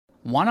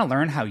Want to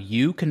learn how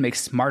you can make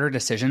smarter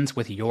decisions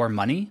with your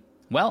money?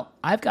 Well,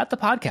 I've got the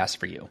podcast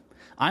for you.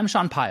 I'm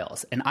Sean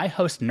Piles, and I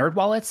host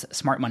NerdWallet's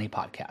Smart Money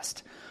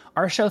Podcast.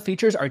 Our show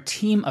features our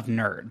team of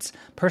nerds,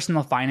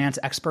 personal finance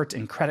experts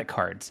in credit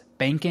cards,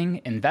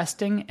 banking,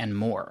 investing, and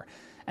more.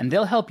 And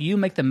they'll help you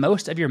make the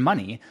most of your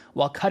money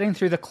while cutting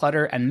through the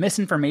clutter and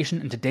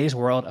misinformation in today's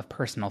world of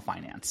personal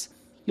finance.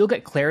 You'll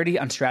get clarity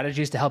on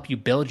strategies to help you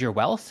build your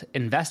wealth,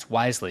 invest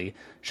wisely,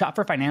 shop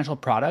for financial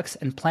products,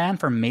 and plan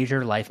for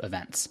major life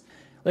events.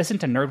 Listen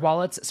to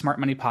NerdWallet's Smart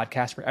Money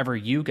Podcast wherever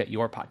you get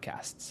your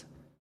podcasts.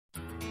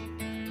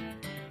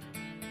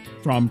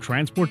 From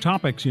Transport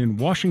Topics in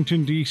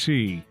Washington,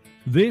 D.C.,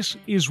 this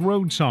is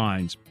Road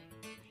Signs.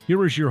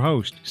 Here is your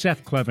host,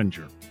 Seth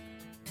Clevenger.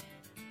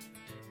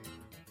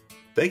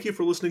 Thank you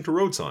for listening to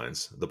Road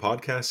Signs, the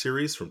podcast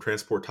series from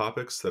Transport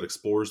Topics that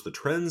explores the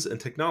trends and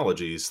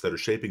technologies that are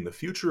shaping the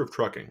future of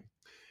trucking.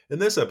 In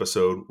this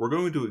episode, we're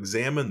going to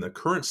examine the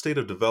current state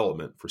of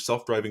development for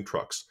self-driving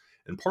trucks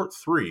in part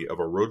 3 of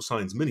our Road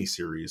Signs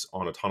mini-series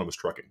on autonomous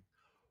trucking.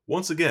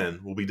 Once again,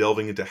 we'll be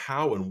delving into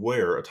how and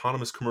where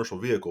autonomous commercial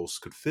vehicles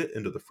could fit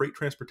into the freight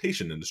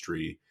transportation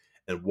industry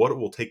and what it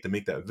will take to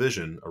make that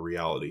vision a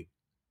reality.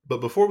 But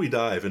before we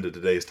dive into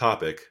today's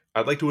topic,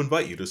 I'd like to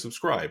invite you to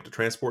subscribe to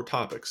Transport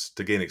Topics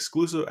to gain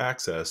exclusive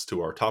access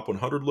to our top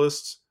 100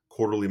 lists,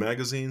 quarterly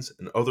magazines,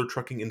 and other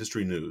trucking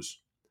industry news.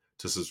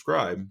 To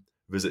subscribe,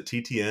 visit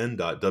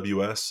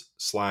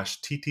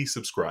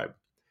ttn.ws/ttsubscribe.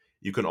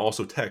 You can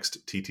also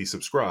text TT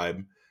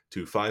Subscribe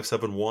to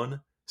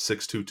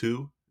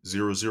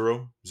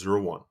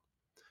 571-622-0001.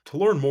 To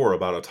learn more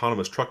about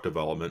autonomous truck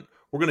development,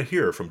 we're going to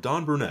hear from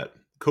Don Burnett,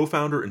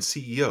 co-founder and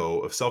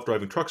CEO of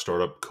self-driving truck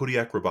startup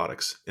Kodiak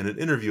Robotics, in an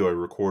interview I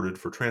recorded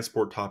for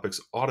Transport Topics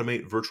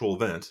Automate virtual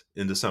event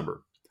in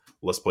December.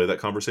 Let's play that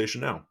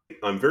conversation now.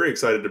 I'm very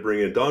excited to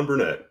bring in Don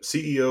Burnett,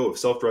 CEO of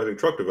self-driving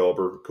truck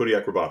developer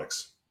Kodiak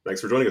Robotics. Thanks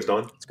for joining us,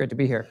 Don. It's great to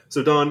be here.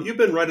 So, Don, you've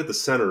been right at the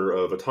center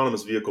of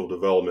autonomous vehicle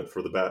development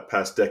for the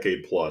past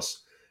decade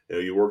plus.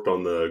 You worked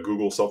on the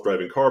Google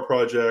self-driving car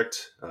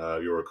project.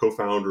 You're a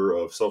co-founder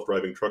of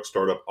self-driving truck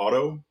startup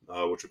Otto,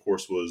 which of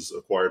course was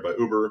acquired by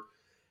Uber.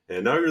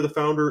 And now you're the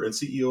founder and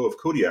CEO of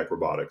Kodiak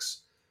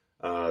Robotics.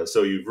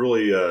 So you've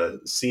really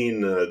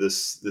seen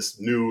this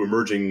new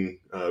emerging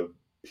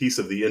piece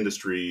of the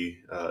industry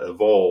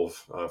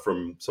evolve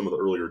from some of the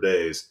earlier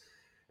days.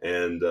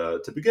 And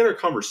to begin our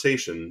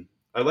conversation,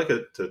 I'd like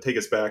to take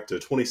us back to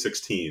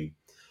 2016.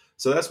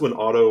 So that's when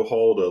Otto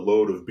hauled a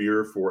load of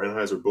beer for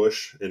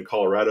Anheuser-Busch in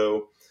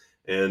Colorado.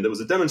 And it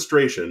was a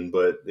demonstration,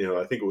 but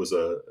I think it was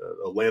a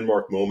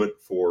landmark moment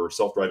for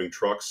self-driving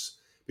trucks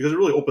because it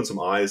really opened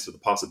some eyes to the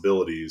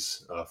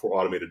possibilities for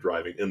automated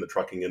driving in the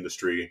trucking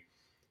industry.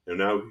 And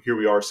now here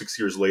we are 6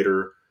 years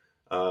later.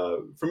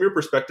 From your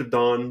perspective,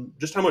 Don,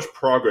 just how much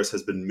progress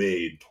has been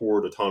made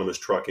toward autonomous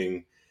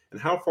trucking, and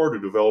how far do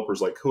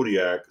developers like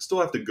Kodiak still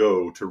have to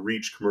go to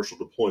reach commercial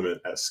deployment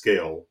at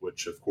scale,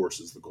 which of course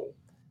is the goal?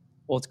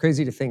 Well, it's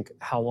crazy to think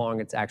how long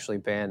it's actually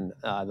been,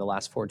 the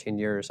last 14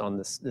 years on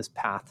this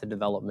path to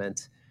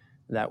development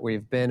that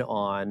we've been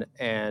on.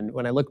 And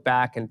when I look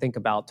back and think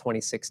about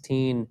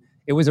 2016,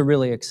 it was a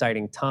really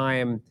exciting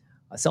time.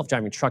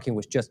 Self-driving trucking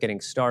was just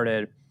getting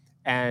started.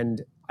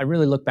 And I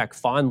really look back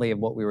fondly of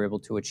what we were able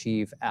to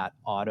achieve at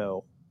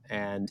Otto.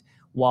 And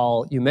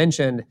while you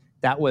mentioned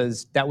that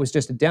was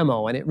just a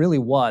demo, and it really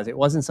was. It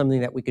wasn't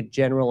something that we could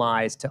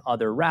generalize to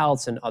other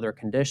routes and other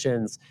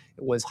conditions.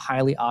 It was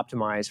highly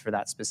optimized for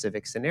that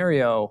specific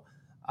scenario.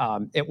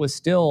 It was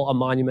still a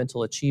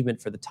monumental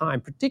achievement for the time,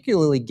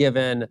 particularly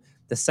given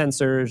the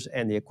sensors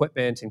and the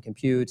equipment and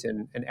compute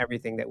and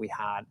everything that we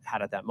had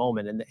at that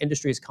moment. And the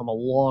industry has come a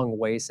long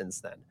way since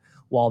then.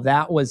 While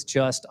that was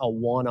just a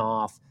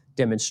one-off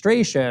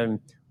demonstration,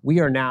 we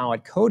are now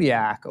at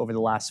Kodiak over the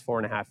last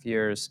 4.5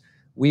 years.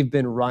 We've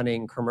been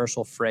running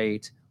commercial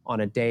freight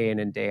on a day in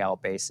and day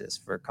out basis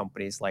for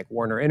companies like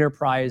Werner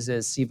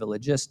Enterprises, Siva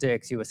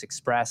Logistics, US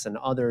Express, and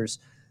others.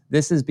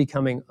 This is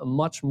becoming a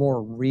much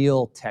more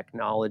real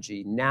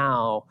technology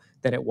now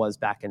than it was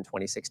back in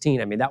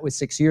 2016. I mean, that was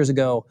 6 years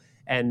ago,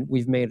 and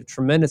we've made a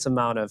tremendous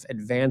amount of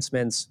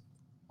advancements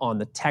on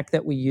the tech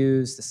that we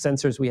use, the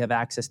sensors we have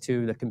access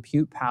to, the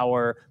compute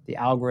power, the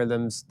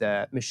algorithms,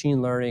 the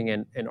machine learning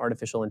and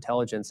artificial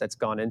intelligence that's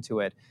gone into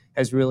it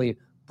has really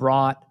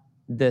brought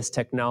this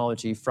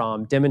technology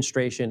from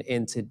demonstration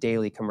into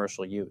daily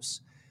commercial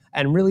use.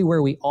 And really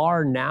where we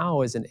are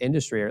now as an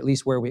industry, or at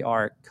least where we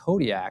are at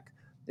Kodiak,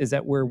 is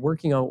that we're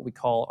working on what we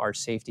call our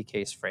safety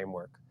case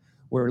framework.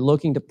 We're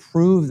looking to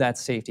prove that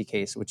safety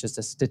case, which is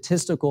a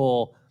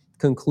statistical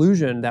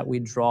conclusion that we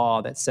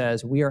draw that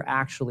says we are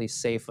actually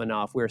safe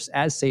enough. We're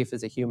as safe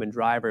as a human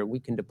driver. We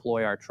can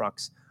deploy our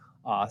trucks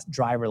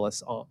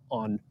driverless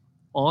on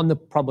the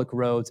public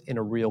roads in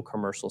a real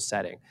commercial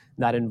setting.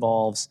 That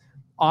involves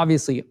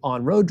obviously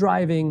on-road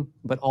driving,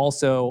 but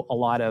also a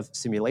lot of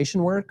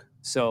simulation work.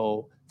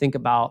 So think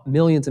about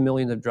millions and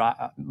millions of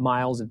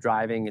miles of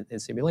driving in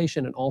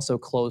simulation, and also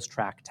closed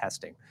track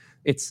testing.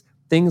 It's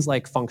things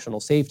like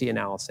functional safety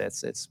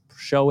analysis. It's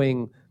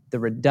showing the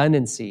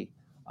redundancy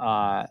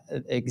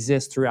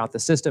exist throughout the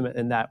system,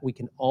 and that we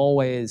can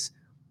always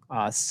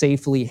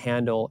safely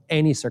handle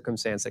any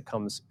circumstance that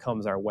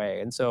comes our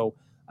way. And so,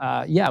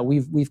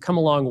 we've come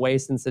a long way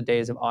since the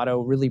days of auto.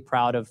 Really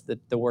proud of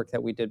the work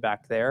that we did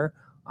back there,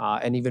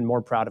 and even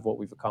more proud of what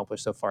we've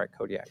accomplished so far at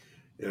Kodiak.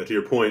 Yeah, to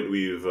your point,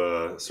 we've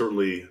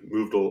certainly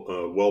moved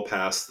well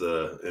past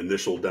the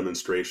initial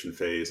demonstration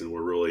phase, and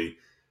we're really,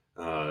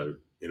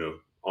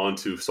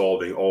 onto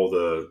solving all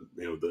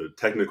the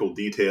technical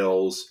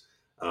details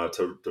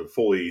to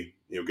fully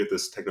get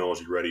this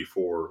technology ready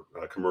for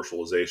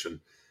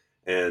commercialization.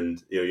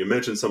 And you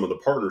mentioned some of the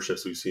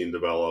partnerships we've seen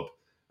develop,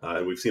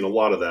 and we've seen a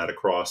lot of that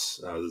across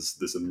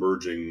this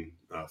emerging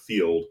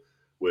field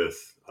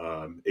with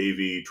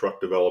AV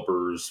truck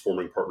developers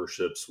forming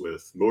partnerships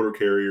with motor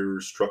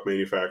carriers, truck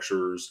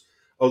manufacturers,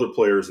 other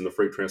players in the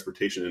freight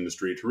transportation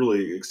industry to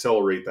really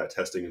accelerate that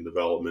testing and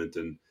development,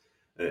 and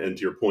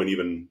to your point,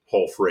 even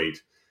haul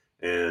freight.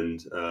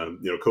 And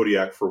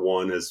Kodiak, for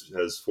one,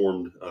 has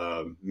formed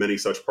many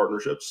such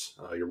partnerships.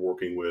 You're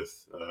working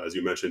with, as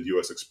you mentioned,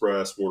 U.S.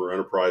 Express, Warner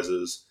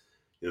Enterprises,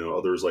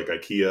 others like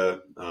IKEA,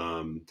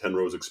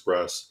 Tenrose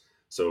Express.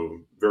 So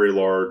very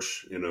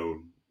large,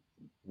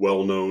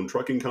 well-known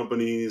trucking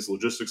companies,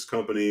 logistics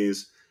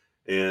companies,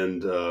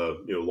 and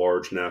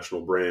large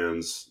national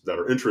brands that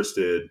are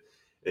interested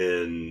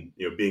in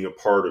being a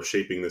part of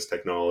shaping this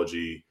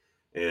technology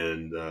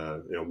and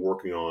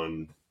working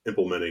on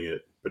implementing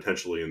it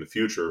potentially in the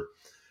future.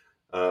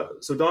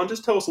 So Don,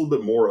 just tell us a little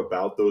bit more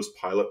about those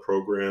pilot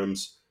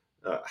programs.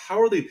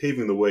 How are they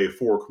paving the way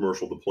for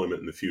commercial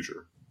deployment in the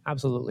future?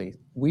 Absolutely.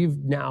 We've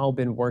now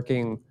been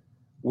working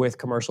with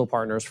commercial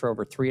partners for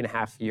over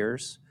 3.5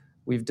 years.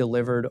 We've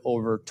delivered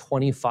over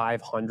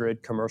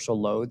 2,500 commercial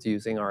loads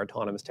using our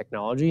autonomous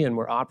technology, and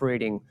we're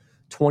operating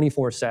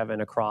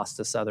 24/7 across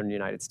the southern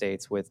United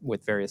States with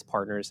various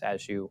partners,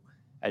 as you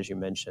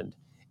mentioned.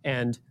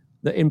 And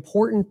the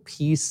important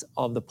piece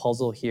of the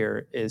puzzle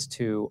here is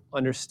to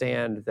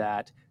understand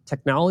that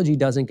technology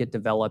doesn't get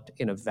developed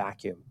in a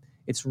vacuum.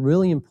 It's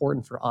really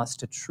important for us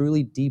to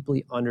truly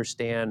deeply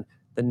understand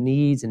the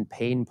needs and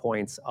pain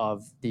points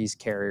of these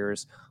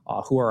carriers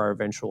who are our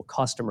eventual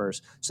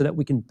customers, so that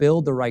we can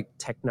build the right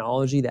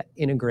technology that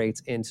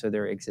integrates into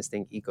their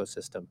existing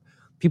ecosystem.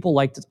 People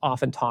like to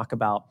often talk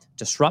about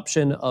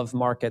disruption of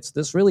markets.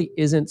 This really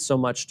isn't so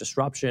much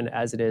disruption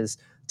as it is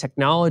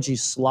technology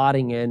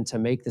slotting in to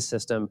make the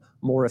system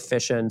more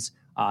efficient,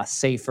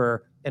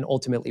 safer, and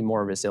ultimately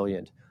more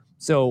resilient.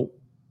 So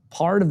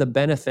part of the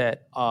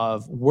benefit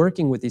of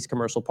working with these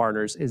commercial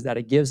partners is that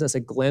it gives us a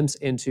glimpse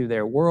into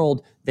their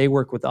world. They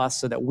work with us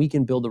so that we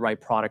can build the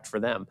right product for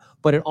them.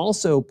 But it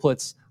also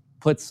puts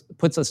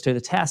us to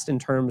the test in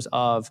terms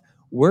of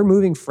we're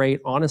moving freight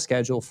on a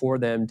schedule for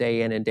them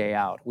day in and day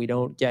out. We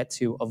don't get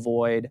to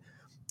avoid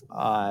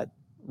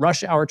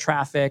rush hour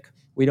traffic.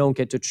 We don't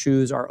get to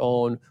choose our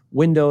own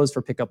windows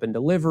for pickup and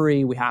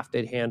delivery. We have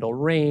to handle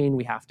rain.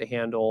 We have to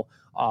handle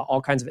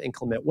all kinds of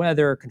inclement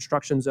weather,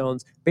 construction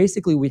zones.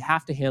 Basically, we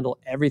have to handle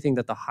everything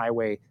that the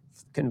highway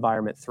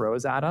environment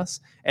throws at us.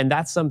 And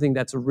that's something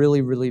that's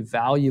really, really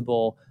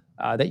valuable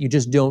that you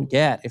just don't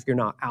get if you're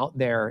not out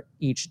there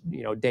each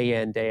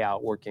day in, day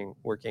out working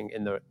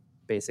in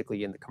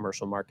the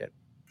commercial market.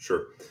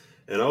 Sure.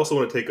 And I also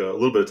want to take a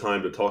little bit of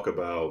time to talk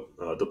about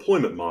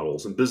deployment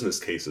models and business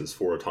cases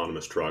for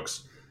autonomous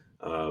trucks.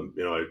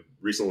 I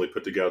recently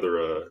put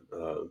together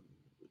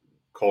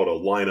call it a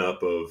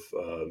lineup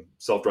of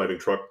self-driving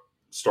truck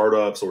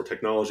startups or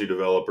technology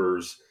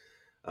developers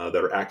that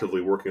are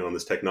actively working on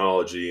this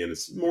technology, and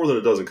it's more than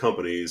a dozen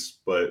companies,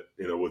 but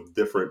with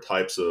different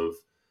types of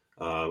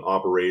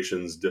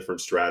operations, different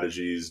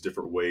strategies,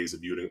 different ways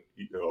of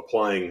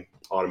applying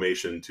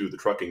automation to the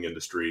trucking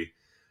industry.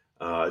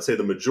 I'd say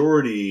the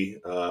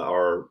majority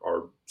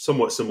are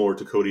somewhat similar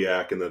to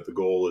Kodiak in that the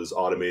goal is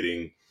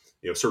automating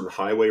certain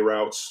highway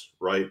routes,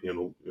 right?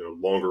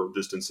 Longer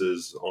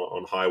distances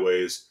on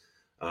highways,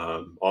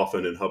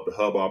 often in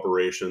hub-to-hub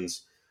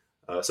operations.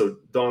 So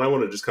Don, I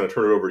want to just kind of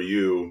turn it over to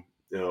you.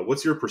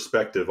 What's your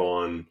perspective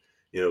on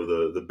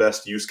the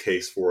best use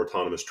case for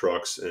autonomous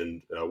trucks,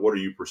 and what are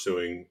you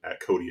pursuing at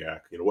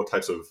Kodiak? What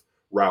types of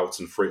routes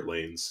and freight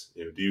lanes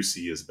do you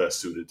see as best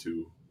suited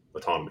to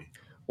autonomy?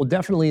 Well,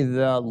 definitely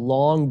the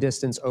long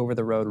distance over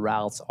the road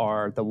routes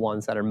are the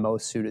ones that are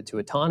most suited to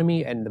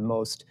autonomy and the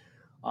most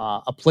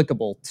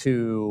applicable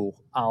to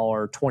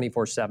our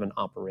 24/7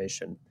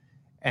 operation.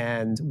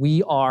 And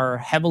we are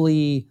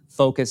heavily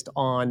focused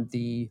on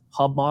the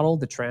hub model,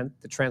 the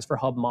transfer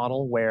hub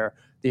model, where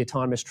the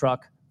autonomous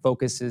truck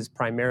focuses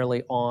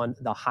primarily on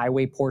the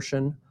highway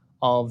portion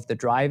of the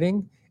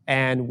driving.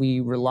 And we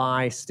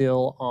rely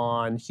still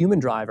on human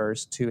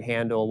drivers to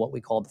handle what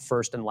we call the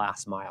first and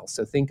last mile.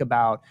 So think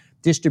about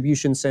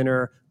distribution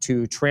center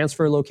to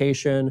transfer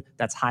location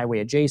that's highway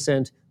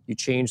adjacent. You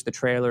change the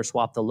trailer,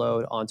 swap the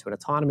load onto an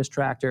autonomous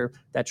tractor.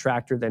 That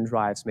tractor then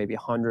drives maybe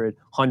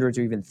hundreds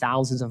or even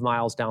thousands of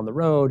miles down the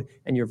road,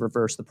 and you've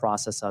reversed the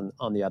process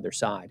on the other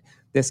side.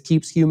 This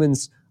keeps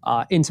humans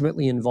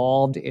intimately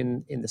involved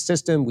in the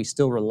system. We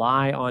still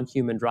rely on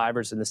human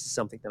drivers, and this is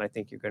something that I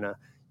think you're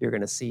you're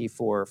going to see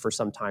for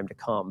some time to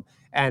come.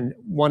 And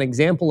one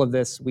example of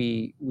this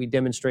we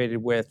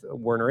demonstrated with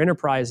Werner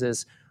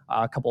Enterprises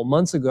a couple of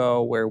months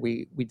ago, where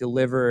we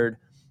delivered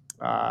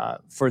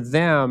for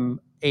them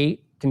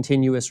 8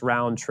 continuous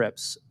round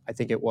trips, I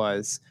think it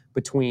was,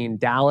 between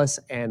Dallas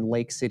and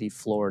Lake City,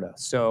 Florida.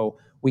 So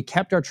we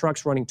kept our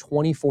trucks running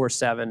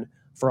 24/7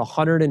 for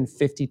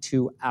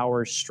 152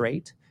 hours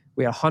straight.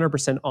 We had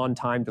 100%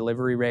 on-time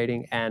delivery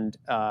rating, and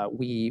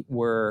we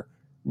were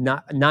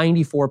not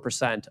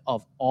 94%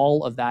 of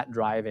all of that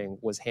driving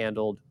was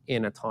handled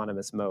in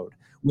autonomous mode,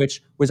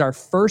 which was our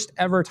first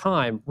ever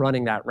time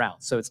running that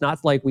route. So it's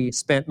not like we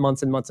spent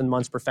months and months and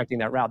months perfecting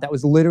that route. That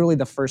was literally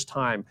the first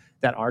time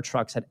that our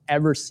trucks had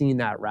ever seen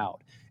that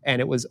route. And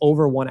it was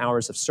over 1 hour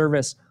of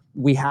service.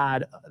 We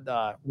had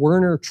the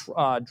Werner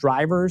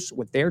drivers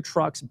with their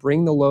trucks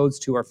bring the loads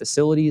to our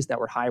facilities that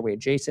were highway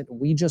adjacent.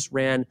 We just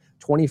ran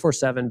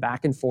 24/7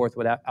 back and forth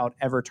without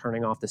ever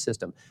turning off the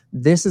system.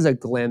 This is a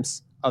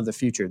glimpse of the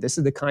future. This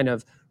is the kind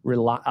of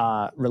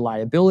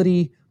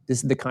reliability.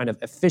 This is the kind of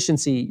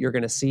efficiency you're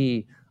going to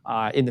see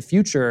in the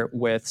future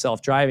with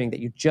self-driving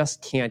that you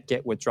just can't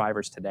get with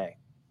drivers today.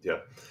 Yeah.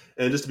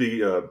 And just to be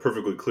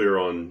perfectly clear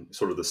on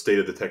sort of the state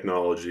of the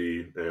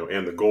technology,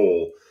 and the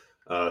goal,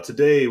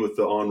 today with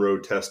the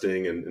on-road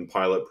testing and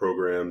pilot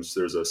programs,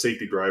 there's a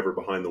safety driver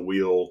behind the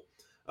wheel,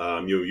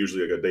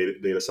 usually like a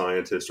data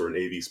scientist or an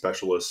AV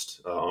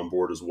specialist on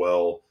board as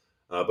well.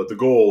 But the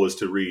goal is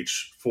to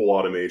reach full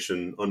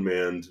automation,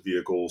 unmanned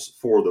vehicles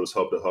for those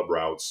hub-to-hub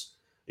routes,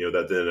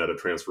 that then at a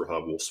transfer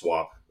hub will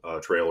swap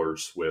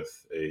trailers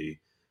with a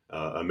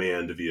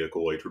manned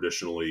vehicle, a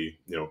traditionally,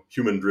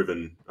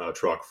 human-driven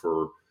truck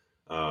for,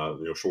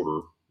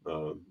 shorter,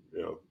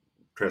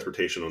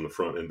 transportation on the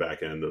front and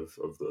back end of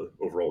the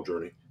overall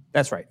journey.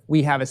 That's right.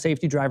 We have a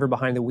safety driver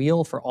behind the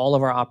wheel for all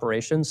of our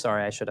operations.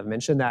 Sorry, I should have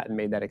mentioned that and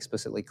made that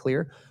explicitly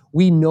clear.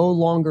 We no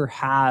longer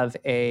have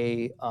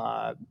a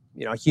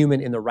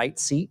human in the right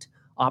seat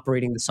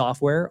operating the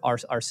software.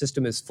 Our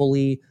system is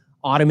fully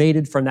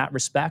automated from that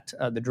respect.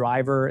 The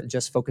driver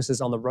just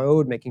focuses on the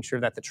road, making sure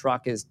that the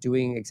truck is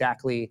doing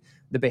exactly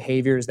the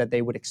behaviors that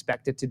they would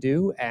expect it to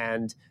do,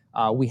 and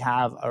we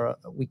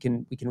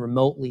can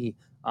remotely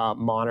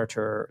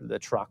monitor the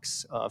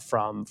trucks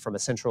from a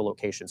central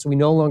location. So we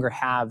no longer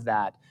have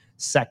that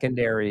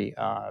secondary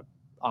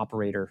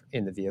operator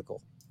in the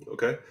vehicle.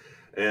 Okay.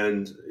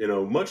 And,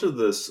 much of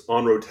this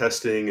on-road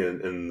testing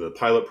and the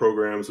pilot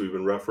programs we've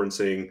been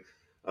referencing,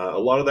 a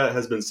lot of that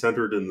has been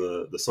centered in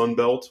the Sun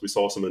Belt. We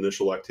saw some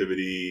initial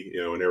activity,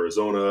 in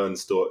Arizona, and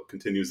still it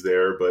continues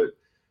there. But,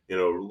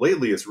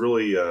 lately it's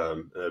really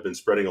been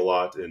spreading a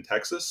lot in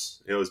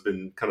Texas. It's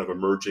been kind of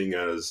emerging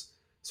as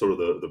sort of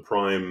the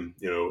prime,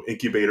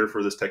 incubator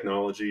for this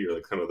technology, or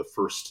like kind of the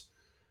first,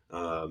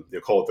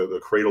 call it the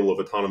cradle of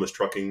autonomous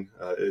trucking,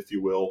 if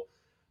you will.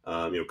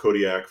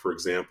 Kodiak, for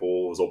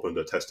example, was opened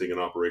a testing and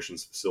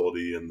operations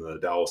facility in the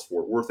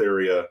Dallas-Fort Worth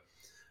area.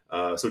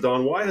 So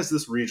Don, why has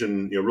this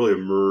region, really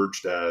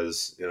emerged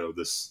as,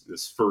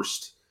 this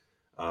first,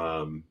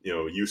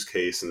 use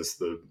case, and this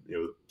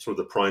sort of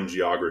the prime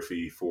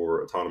geography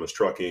for autonomous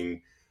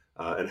trucking?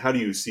 And how do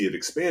you see it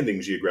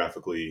expanding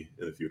geographically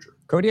in the future?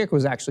 Kodiak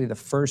was actually the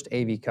first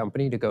AV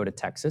company to go to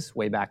Texas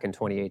way back in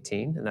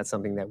 2018, and that's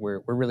something that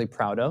we're really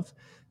proud of.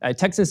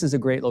 Texas is a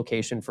great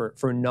location for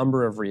a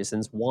number of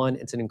reasons. One,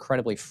 it's an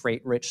incredibly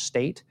freight-rich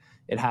state.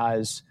 It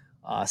has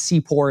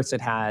seaports, it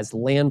has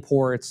land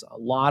ports. A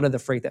lot of the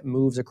freight that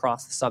moves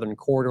across the southern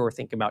corridor,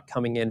 think about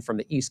coming in from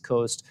the East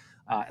Coast,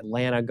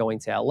 Atlanta going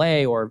to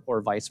LA,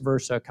 or vice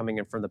versa, coming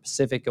in from the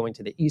Pacific going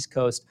to the East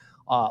Coast.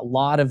 A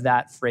lot of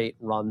that freight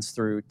runs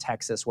through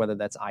Texas, whether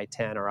that's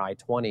I-10 or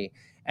I-20.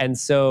 And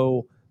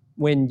so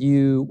when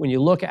you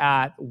look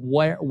at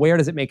where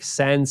does it make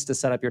sense to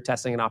set up your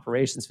testing and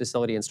operations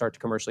facility and start to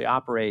commercially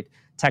operate,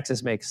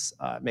 Texas makes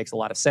a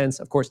lot of sense.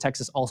 Of course,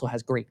 Texas also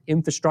has great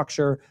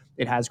infrastructure.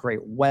 It has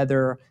great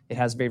weather. It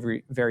has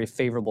very, very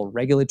favorable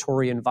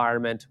regulatory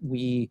environment.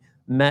 We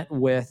met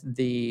with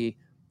the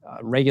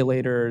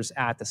regulators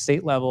at the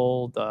state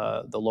level,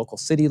 the local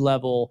city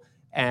level,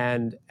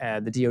 and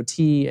the DOT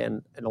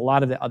and a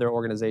lot of the other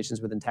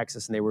organizations within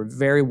Texas, and they were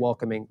very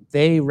welcoming.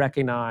 They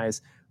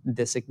recognize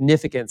the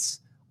significance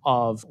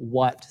of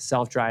what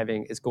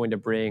self-driving is going to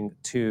bring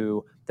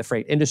to the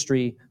freight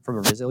industry from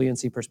a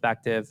resiliency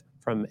perspective,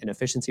 from an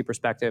efficiency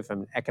perspective,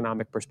 from an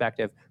economic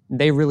perspective.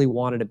 They really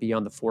wanted to be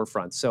on the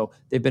forefront. So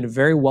they've been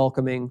very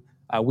welcoming.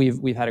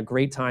 We've had a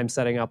great time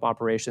setting up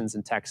operations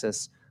in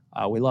Texas.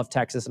 We love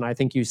Texas, and I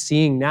think you're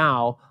seeing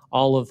now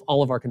all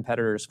of our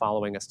competitors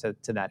following us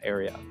to that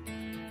area.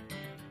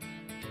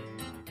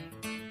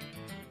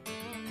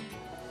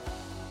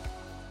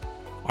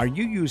 Are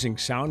you using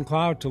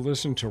SoundCloud to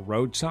listen to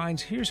road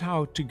signs? Here's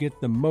how to get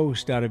the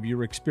most out of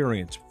your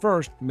experience.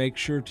 First, make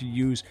sure to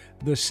use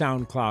the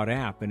SoundCloud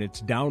app, and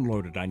it's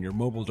downloaded on your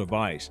mobile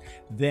device.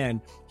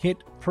 Then, hit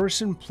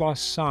Person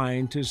Plus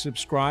Sign to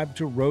subscribe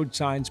to Road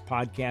Signs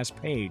podcast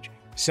page.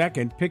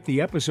 Second, pick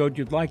the episode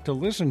you'd like to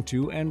listen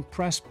to and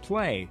press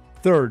play.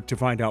 Third, to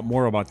find out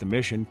more about the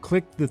mission,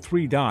 click the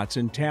 3 dots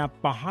and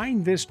tap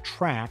Behind This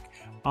Track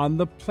on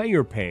the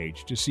player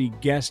page to see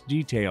guest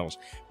details,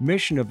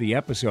 mission of the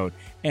episode,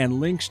 and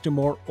links to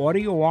more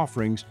audio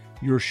offerings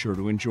you're sure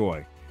to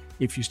enjoy.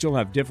 If you still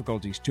have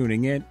difficulties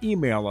tuning in,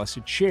 email us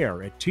at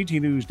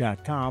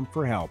share@ttnews.com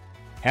for help.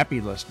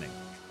 Happy listening.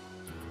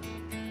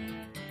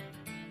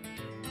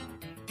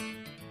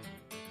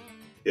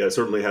 Yeah, it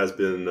certainly has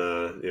been.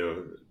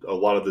 A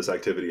lot of this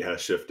activity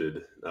has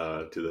shifted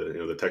to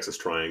the Texas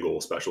Triangle,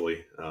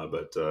 especially,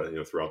 but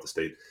throughout the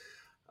state.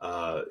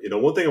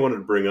 One thing I wanted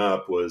to bring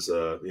up was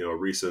a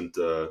recent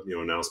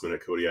announcement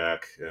at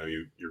Kodiak.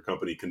 Your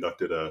company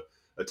conducted a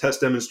test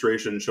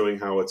demonstration showing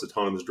how its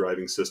autonomous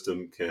driving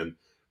system can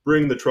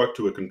bring the truck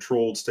to a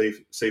controlled,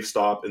 safe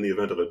stop in the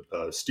event of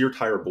a steer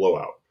tire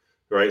blowout.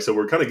 Right, so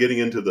we're kind of getting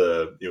into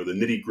the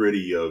nitty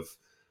gritty of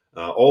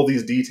all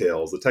these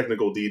details, the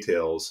technical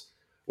details.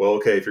 Well,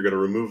 okay, if you're going to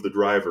remove the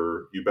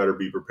driver, you better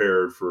be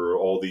prepared for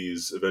all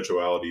these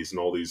eventualities and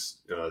all these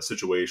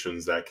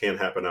situations that can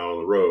happen out on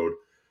the road.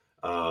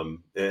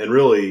 And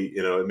really,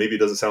 maybe it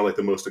doesn't sound like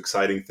the most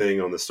exciting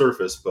thing on the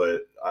surface,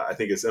 but I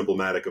think it's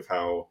emblematic of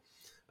how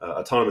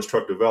autonomous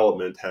truck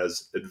development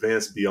has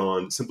advanced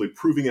beyond simply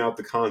proving out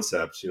the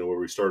concepts, where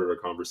we started our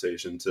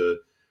conversation, to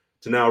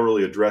now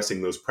really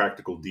addressing those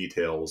practical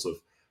details of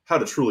how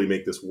to truly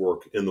make this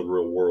work in the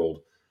real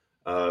world.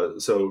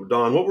 So,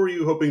 Don, what were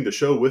you hoping to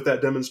show with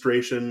that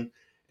demonstration,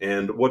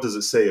 and what does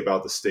it say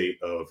about the state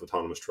of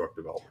autonomous truck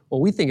development? Well,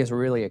 we think it's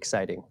really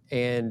exciting.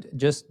 And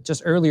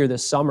just earlier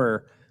this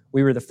summer,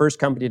 we were the first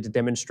company to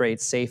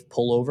demonstrate safe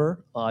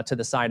pullover to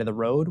the side of the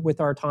road with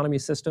our autonomy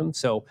system.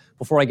 So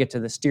before I get to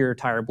the steer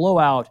tire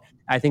blowout,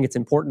 I think it's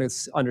important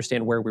to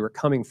understand where we were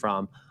coming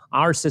from.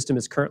 Our system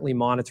is currently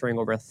monitoring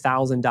over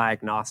 1,000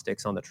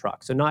 diagnostics on the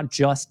truck. So not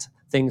just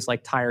things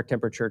like tire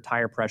temperature,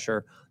 tire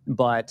pressure,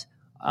 but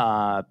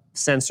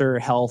sensor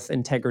health,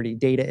 integrity,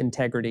 data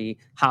integrity,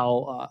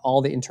 how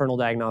all the internal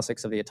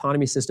diagnostics of the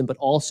autonomy system, but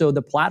also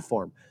the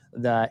platform,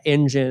 the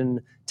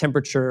engine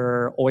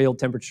temperature, oil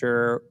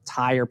temperature,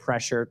 tire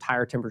pressure,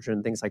 tire temperature,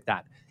 and things like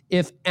that.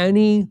 If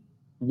any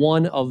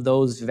one of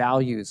those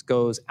values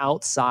goes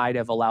outside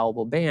of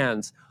allowable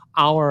bands,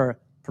 our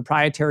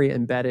proprietary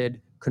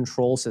embedded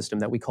control system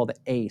that we call the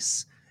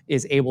ACE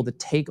is able to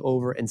take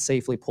over and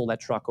safely pull that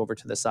truck over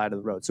to the side of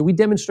the road. So we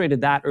demonstrated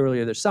that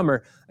earlier this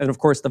summer. And of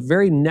course, the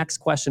very next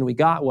question we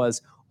got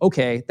was,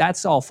 okay,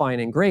 that's all fine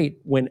and great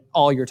when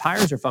all your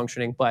tires are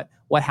functioning, but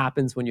what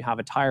happens when you have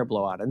a tire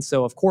blowout? And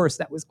so, of course,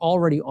 that was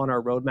already on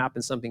our roadmap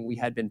and something we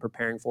had been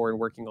preparing for and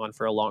working on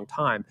for a long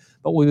time.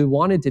 But what we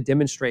wanted to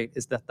demonstrate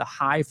is that the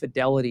high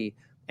fidelity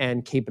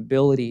and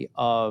capability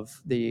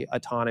of the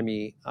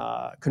autonomy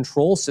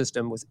control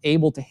system was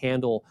able to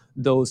handle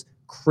those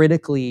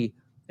critically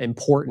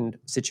important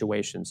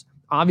situations.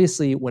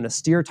 Obviously, when a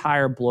steer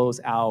tire blows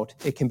out,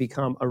 it can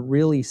become a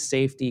really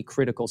safety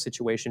critical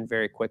situation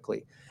very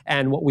quickly.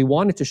 And what we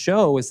wanted to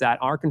show is that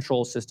our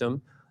control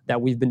system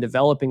that we've been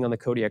developing on the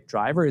Kodiak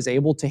driver is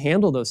able to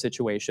handle those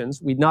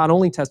situations. We not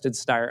only tested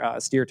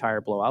steer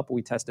tire blowout, but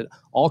we tested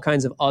all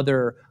kinds of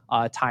other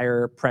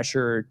tire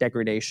pressure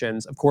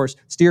degradations. Of course,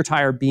 steer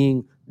tire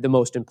being the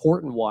most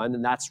important one,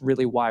 and that's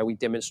really why we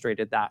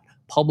demonstrated that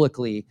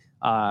publicly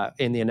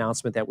in the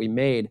announcement that we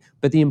made.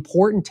 But the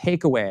important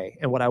takeaway,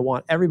 and what I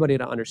want everybody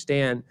to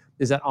understand,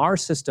 is that our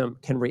system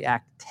can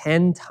react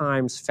 10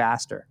 times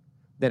faster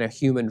than a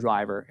human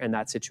driver in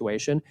that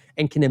situation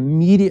and can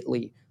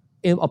immediately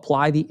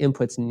apply the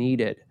inputs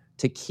needed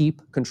to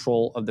keep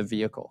control of the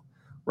vehicle,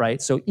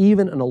 right? So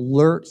even an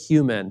alert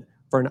human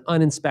for an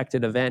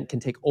uninspected event can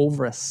take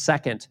over a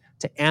second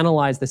to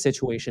analyze the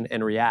situation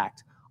and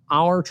react.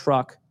 Our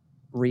truck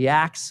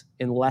reacts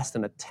in less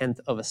than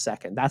 1/10 of a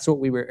second. That's what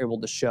we were able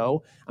to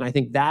show. And I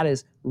think that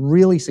is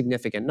really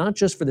significant, not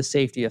just for the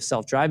safety of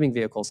self-driving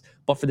vehicles,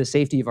 but for the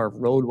safety of our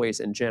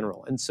roadways in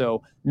general. And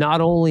so not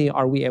only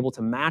are we able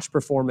to match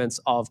performance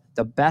of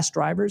the best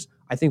drivers,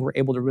 I think we're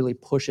able to really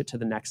push it to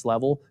the next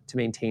level to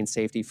maintain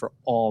safety for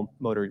all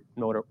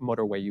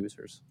motorway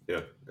users.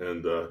 Yeah.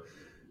 And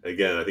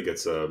again, I think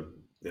it's,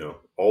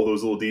 all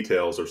those little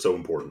details are so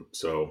important.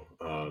 So,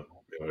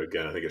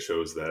 again, I think it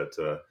shows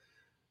that,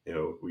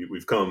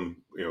 we've come,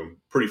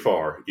 pretty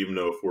far, even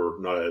though if we're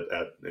not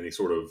at any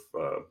sort of,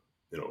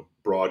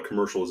 broad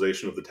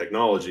commercialization of the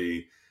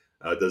technology,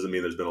 doesn't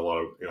mean there's been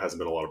hasn't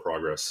been a lot of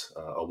progress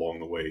along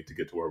the way to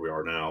get to where we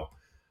are now.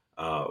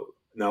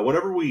 Now,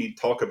 whenever we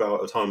talk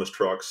about autonomous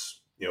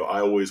trucks,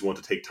 I always want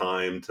to take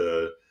time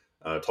to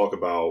talk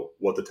about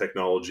what the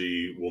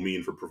technology will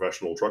mean for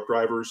professional truck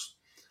drivers.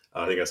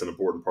 I think that's an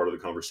important part of the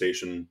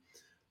conversation.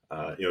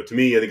 To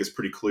me, I think it's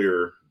pretty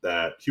clear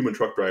that human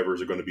truck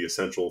drivers are going to be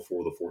essential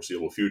for the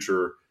foreseeable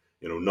future.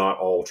 Not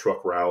all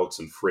truck routes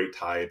and freight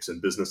types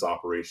and business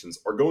operations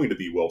are going to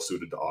be well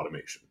suited to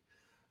automation.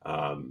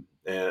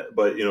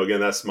 But again,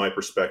 that's my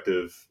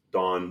perspective.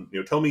 Don,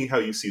 tell me how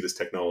you see this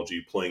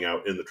technology playing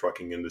out in the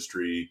trucking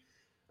industry.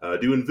 Do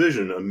you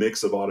envision a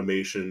mix of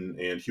automation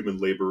and human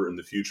labor in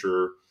the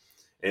future?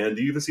 And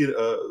do you even see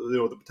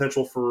the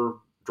potential for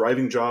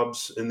driving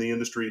jobs in the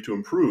industry to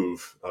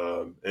improve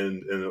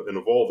and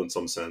evolve in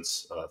some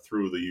sense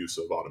through the use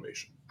of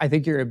automation? I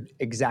think you're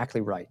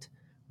exactly right.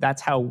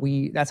 That's how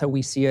we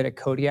see it at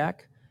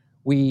Kodiak.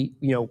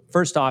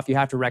 First off, you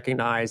have to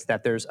recognize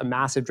that there's a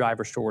massive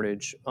driver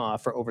shortage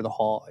for over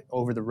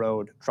the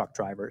road truck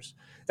drivers.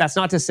 That's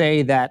not to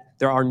say that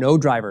there are no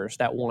drivers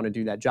that want to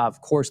do that job.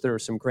 Of course, there are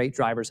some great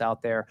drivers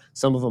out there.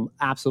 Some of them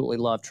absolutely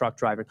love truck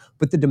driving,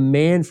 but the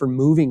demand for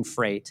moving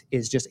freight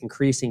is just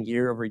increasing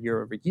year over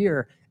year over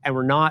year, and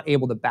we're not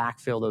able to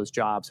backfill those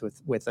jobs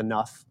with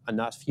enough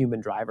human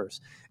drivers.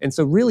 And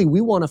so really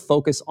we want to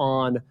focus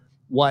on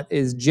what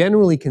is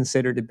generally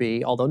considered to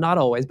be, although not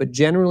always, but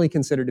generally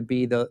considered to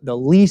be the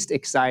least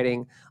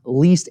exciting,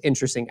 least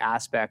interesting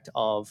aspect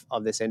of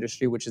this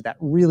industry, which is that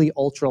really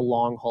ultra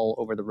long haul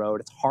over the road.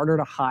 It's harder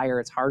to hire.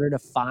 It's harder to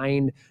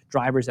find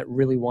drivers that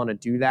really want to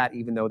do that,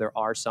 even though there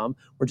are some.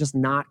 We're just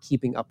not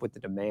keeping up with the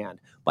demand.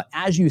 But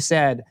as you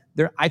said,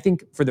 I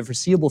think for the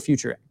foreseeable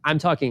future, I'm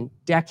talking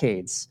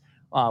decades,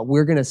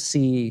 we're going to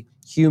see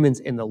humans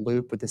in the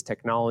loop with this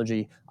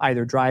technology,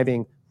 either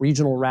driving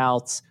regional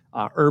routes,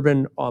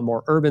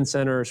 more urban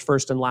centers,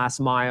 first and last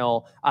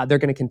mile. They're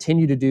going to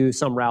continue to do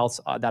some routes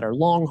that are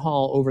long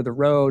haul over the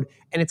road,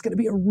 and it's going to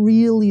be a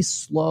really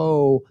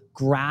slow,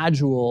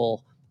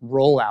 gradual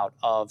rollout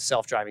of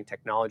self-driving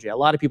technology. A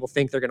lot of people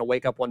think they're going to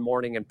wake up one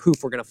morning and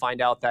poof, we're going to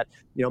find out that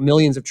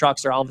millions of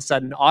trucks are all of a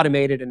sudden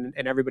automated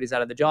and everybody's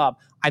out of the job.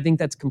 I think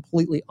that's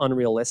completely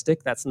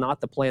unrealistic. That's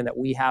not the plan that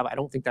we have. I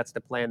don't think that's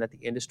the plan that the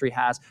industry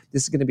has.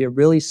 This is going to be a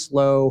really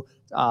slow,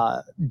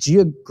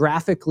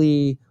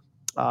 geographically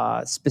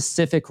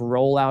specific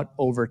rollout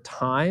over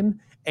time.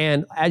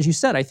 And as you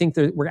said, I think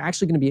that we're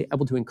actually going to be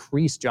able to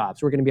increase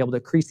jobs. We're going to be able to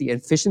increase the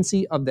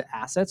efficiency of the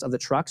assets of the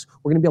trucks.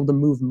 We're going to be able to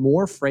move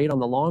more freight on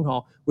the long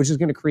haul, which is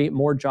going to create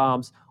more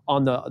jobs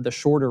on the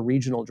shorter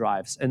regional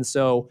drives. And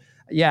so,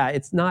 yeah,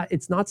 it's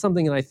not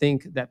something that I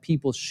think that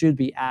people should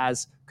be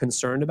as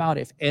concerned about.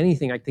 If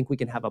anything, I think we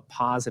can have a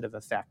positive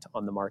effect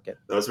on the market.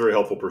 That's a very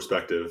helpful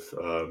perspective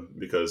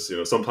because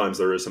sometimes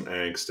there is some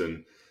angst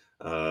and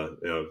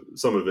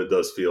some of it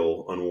does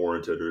feel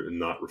unwarranted or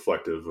not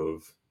reflective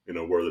of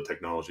where the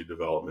technology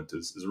development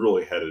is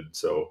really headed.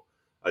 So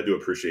I do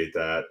appreciate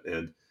that.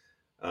 And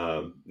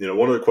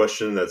one other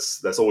question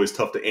that's always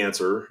tough to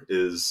answer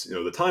is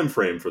the time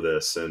frame for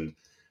this. And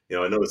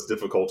I know it's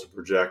difficult to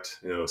project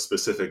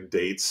specific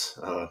dates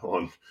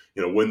on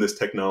when this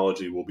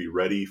technology will be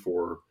ready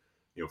for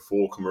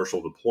full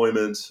commercial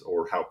deployment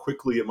or how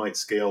quickly it might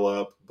scale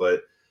up.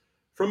 But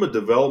from a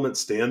development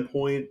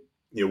standpoint,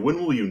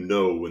 when will you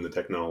know when the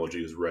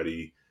technology is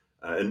ready,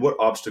 and what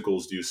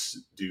obstacles do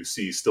you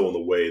see still in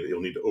the way that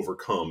you'll need to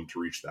overcome to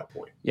reach that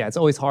point? Yeah, it's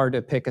always hard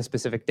to pick a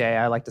specific day.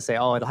 I like to say,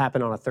 it'll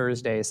happen on a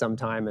Thursday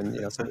sometime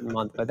in some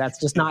month, but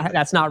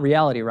that's not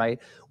reality, right?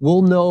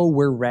 We'll know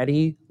we're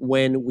ready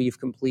when we've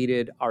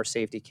completed our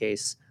safety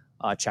case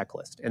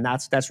checklist, and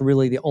that's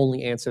really the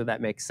only answer that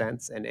makes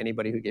sense. And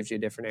anybody who gives you a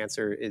different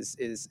answer is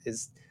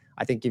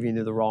I think giving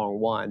you the wrong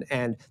one.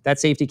 And that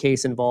safety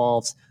case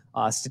involves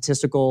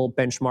statistical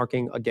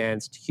benchmarking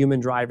against human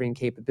driving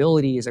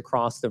capabilities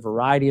across the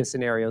variety of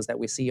scenarios that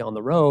we see on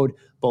the road,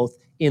 both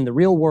in the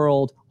real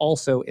world,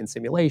 also in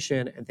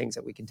simulation, and things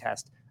that we can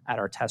test at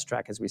our test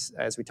track, as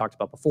we talked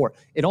about before.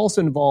 It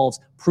also involves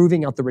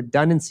proving out the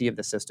redundancy of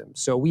the system.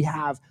 So we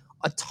have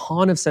a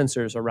ton of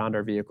sensors around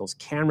our vehicles: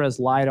 cameras,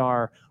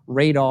 LiDAR,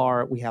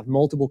 radar. We have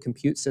multiple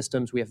compute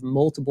systems. We have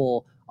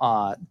multiple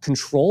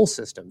control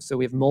systems. So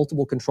we have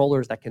multiple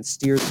controllers that can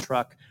steer the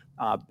truck,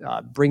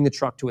 bring the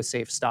truck to a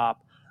safe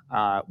stop.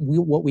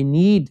 What we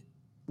need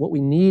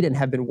and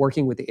have been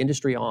working with the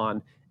industry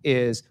on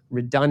is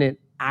redundant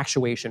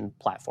actuation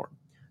platform.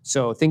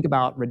 So think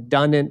about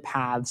redundant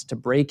paths to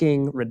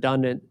braking,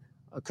 redundant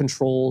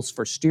controls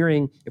for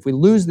steering. If we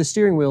lose the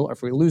steering wheel or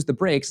if we lose the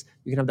brakes,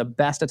 you can have the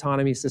best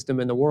autonomy system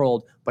in the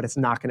world, but it's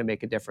not going to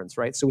make a difference,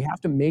 right? So we have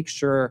to make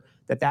sure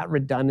that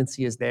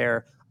redundancy is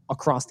there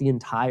across the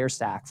entire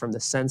stack, from the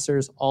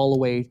sensors all the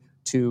way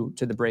to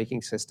the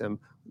braking system,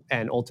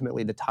 and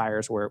ultimately the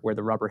tires where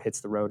the rubber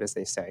hits the road, as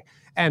they say.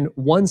 And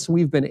once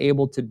we've been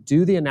able to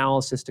do the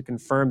analysis to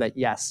confirm that,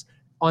 yes,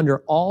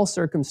 under all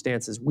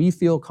circumstances, we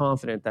feel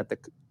confident that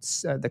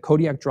the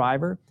Kodiak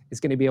driver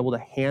is going to be able to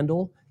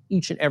handle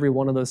each and every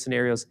one of those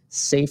scenarios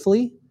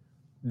safely,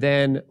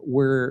 then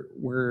we'll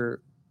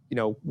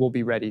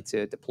be ready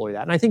to deploy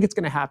that. And I think it's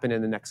going to happen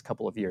in the next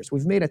couple of years.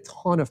 We've made a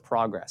ton of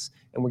progress,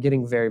 and we're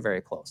getting very,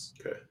 very close.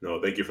 Okay.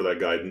 No, thank you for that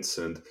guidance.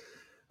 And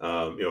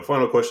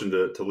final question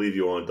to leave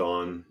you on,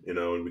 Don.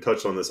 And we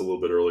touched on this a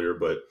little bit earlier,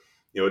 but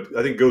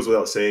I think it goes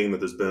without saying that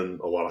there's been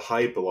a lot of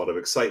hype, a lot of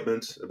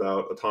excitement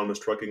about autonomous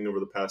trucking over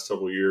the past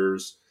several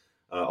years.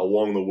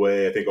 Along the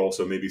way, I think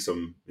also maybe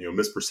some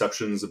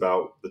misperceptions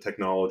about the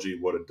technology,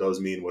 what it does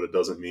mean, what it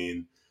doesn't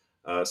mean.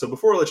 So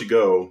before I let you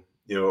go,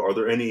 are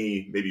there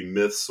any maybe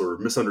myths or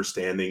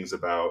misunderstandings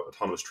about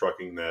autonomous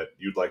trucking that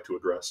you'd like to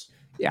address?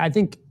 Yeah, I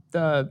think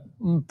the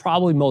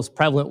probably most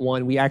prevalent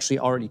one we actually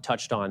already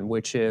touched on,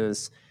 which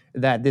is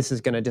that this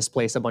is going to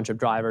displace a bunch of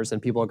drivers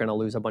and people are going to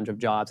lose a bunch of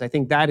jobs. I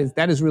think that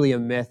is really a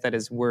myth that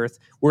is worth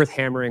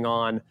hammering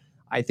on.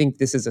 I think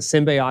this is a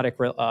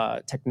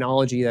symbiotic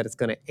technology that is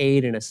going to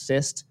aid and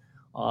assist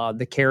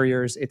the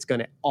carriers. It's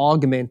going to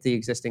augment the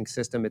existing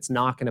system. It's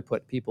not going to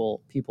put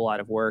people out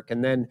of work.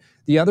 And then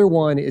the other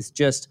one is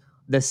just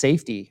the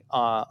safety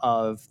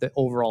of the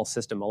overall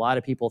system. A lot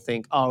of people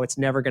think, oh, it's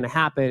never going to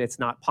happen. It's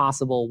not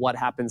possible. What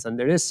happens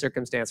under this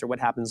circumstance or what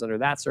happens under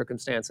that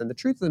circumstance? And the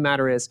truth of the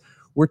matter is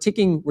we're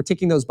ticking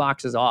those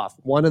boxes off.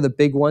 One of the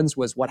big ones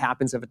was what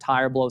happens if a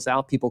tire blows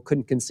out. People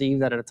couldn't conceive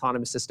that an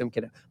autonomous system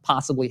could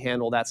possibly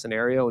handle that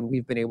scenario. And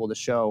we've been able to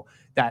show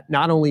that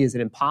not only is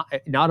it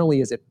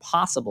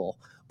possible,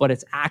 but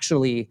it's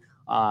actually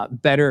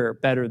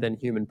better than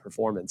human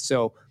performance.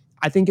 So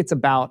I think it's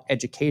about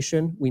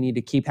education. We need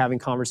to keep having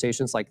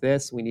conversations like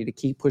this. We need to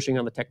keep pushing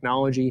on the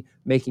technology,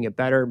 making it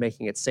better,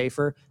 making it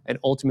safer, and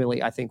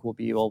ultimately, I think we'll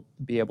be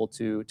able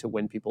to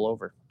win people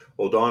over.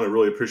 Well, Don, I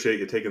really appreciate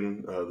you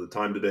taking the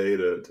time today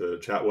to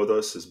chat with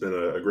us. It's been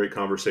a great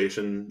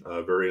conversation,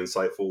 very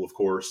insightful, of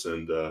course,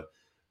 and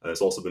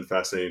it's also been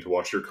fascinating to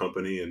watch your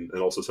company and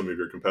also some of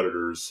your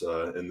competitors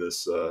in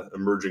this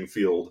emerging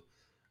field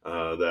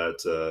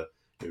that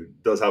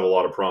it does have a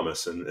lot of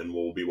promise, and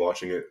we'll be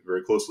watching it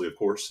very closely, of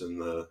course, in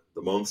the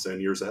months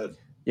and years ahead.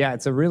 Yeah,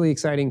 it's a really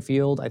exciting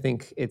field. I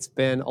think it's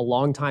been a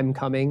long time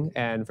coming,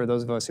 and for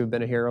those of us who've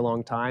been here a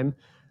long time,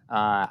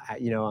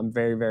 I'm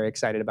very, very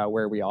excited about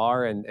where we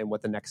are and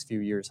what the next few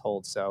years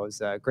hold. So it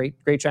was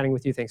great chatting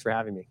with you. Thanks for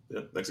having me.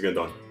 Yeah, thanks again,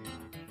 Don.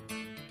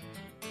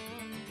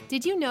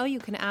 Did you know you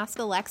can ask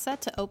Alexa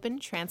to open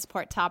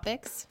Transport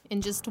Topics?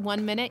 In just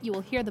 1 minute, you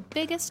will hear the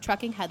biggest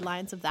trucking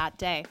headlines of that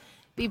day.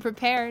 Be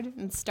prepared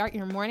and start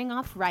your morning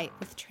off right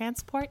with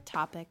Transport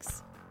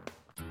Topics.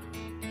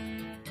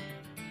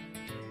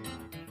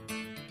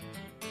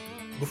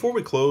 Before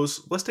we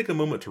close, let's take a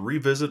moment to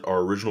revisit our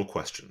original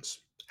questions.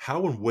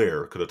 How and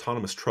where could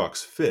autonomous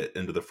trucks fit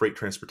into the freight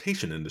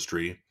transportation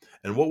industry,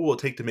 and what will it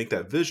take to make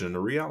that vision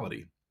a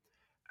reality?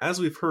 As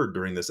we've heard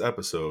during this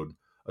episode,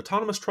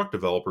 autonomous truck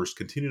developers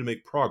continue to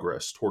make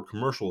progress toward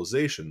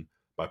commercialization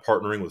by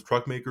partnering with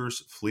truck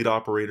makers, fleet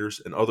operators,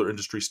 and other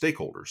industry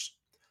stakeholders.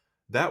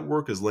 That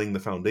work is laying the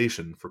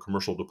foundation for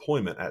commercial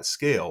deployment at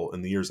scale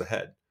in the years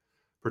ahead,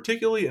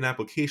 particularly in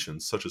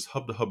applications such as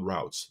hub-to-hub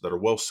routes that are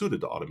well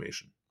suited to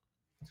automation.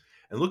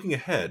 And looking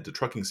ahead to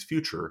trucking's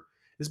future,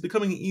 it's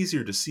becoming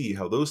easier to see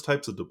how those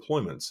types of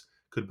deployments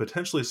could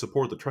potentially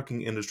support the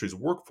trucking industry's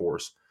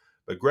workforce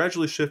by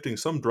gradually shifting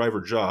some driver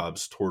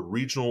jobs toward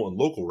regional and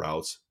local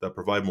routes that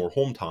provide more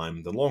home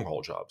time than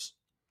long-haul jobs.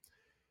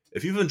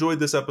 If you've enjoyed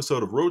this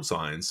episode of Road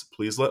Signs,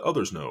 please let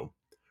others know.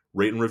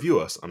 Rate and review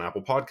us on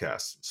Apple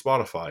Podcasts,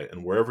 Spotify,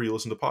 and wherever you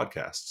listen to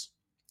podcasts.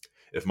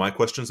 If my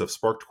questions have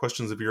sparked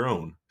questions of your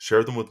own,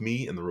 share them with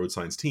me and the Road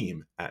Signs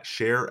team at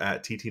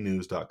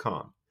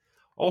share@ttnews.com.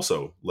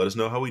 Also, let us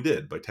know how we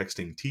did by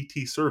texting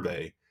TT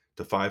Survey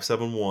to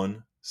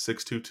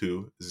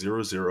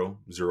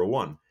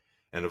 571-622-0001.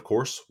 And of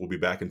course, we'll be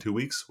back in 2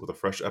 weeks with a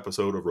fresh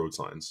episode of Road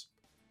Signs.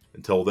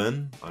 Until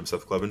then, I'm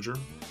Seth Clevenger.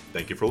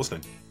 Thank you for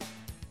listening.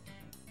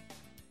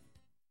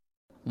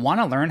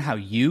 Want to learn how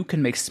you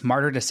can make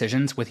smarter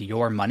decisions with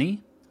your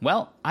money?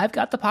 Well, I've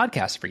got the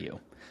podcast for you.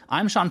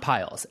 I'm Sean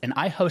Piles, and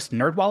I host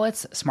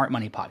NerdWallet's Smart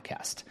Money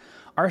Podcast.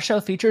 Our show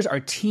features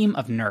our team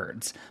of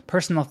nerds,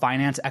 personal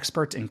finance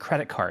experts in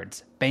credit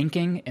cards,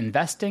 banking,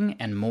 investing,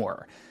 and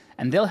more.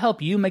 And they'll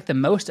help you make the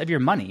most of your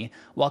money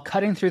while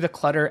cutting through the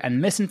clutter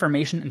and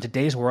misinformation in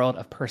today's world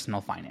of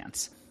personal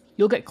finance.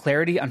 You'll get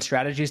clarity on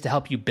strategies to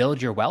help you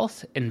build your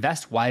wealth,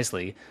 invest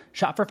wisely,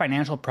 shop for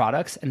financial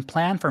products, and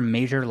plan for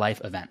major life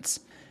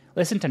events.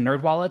 Listen to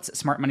NerdWallet's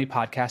Smart Money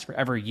Podcast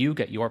wherever you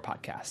get your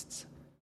podcasts.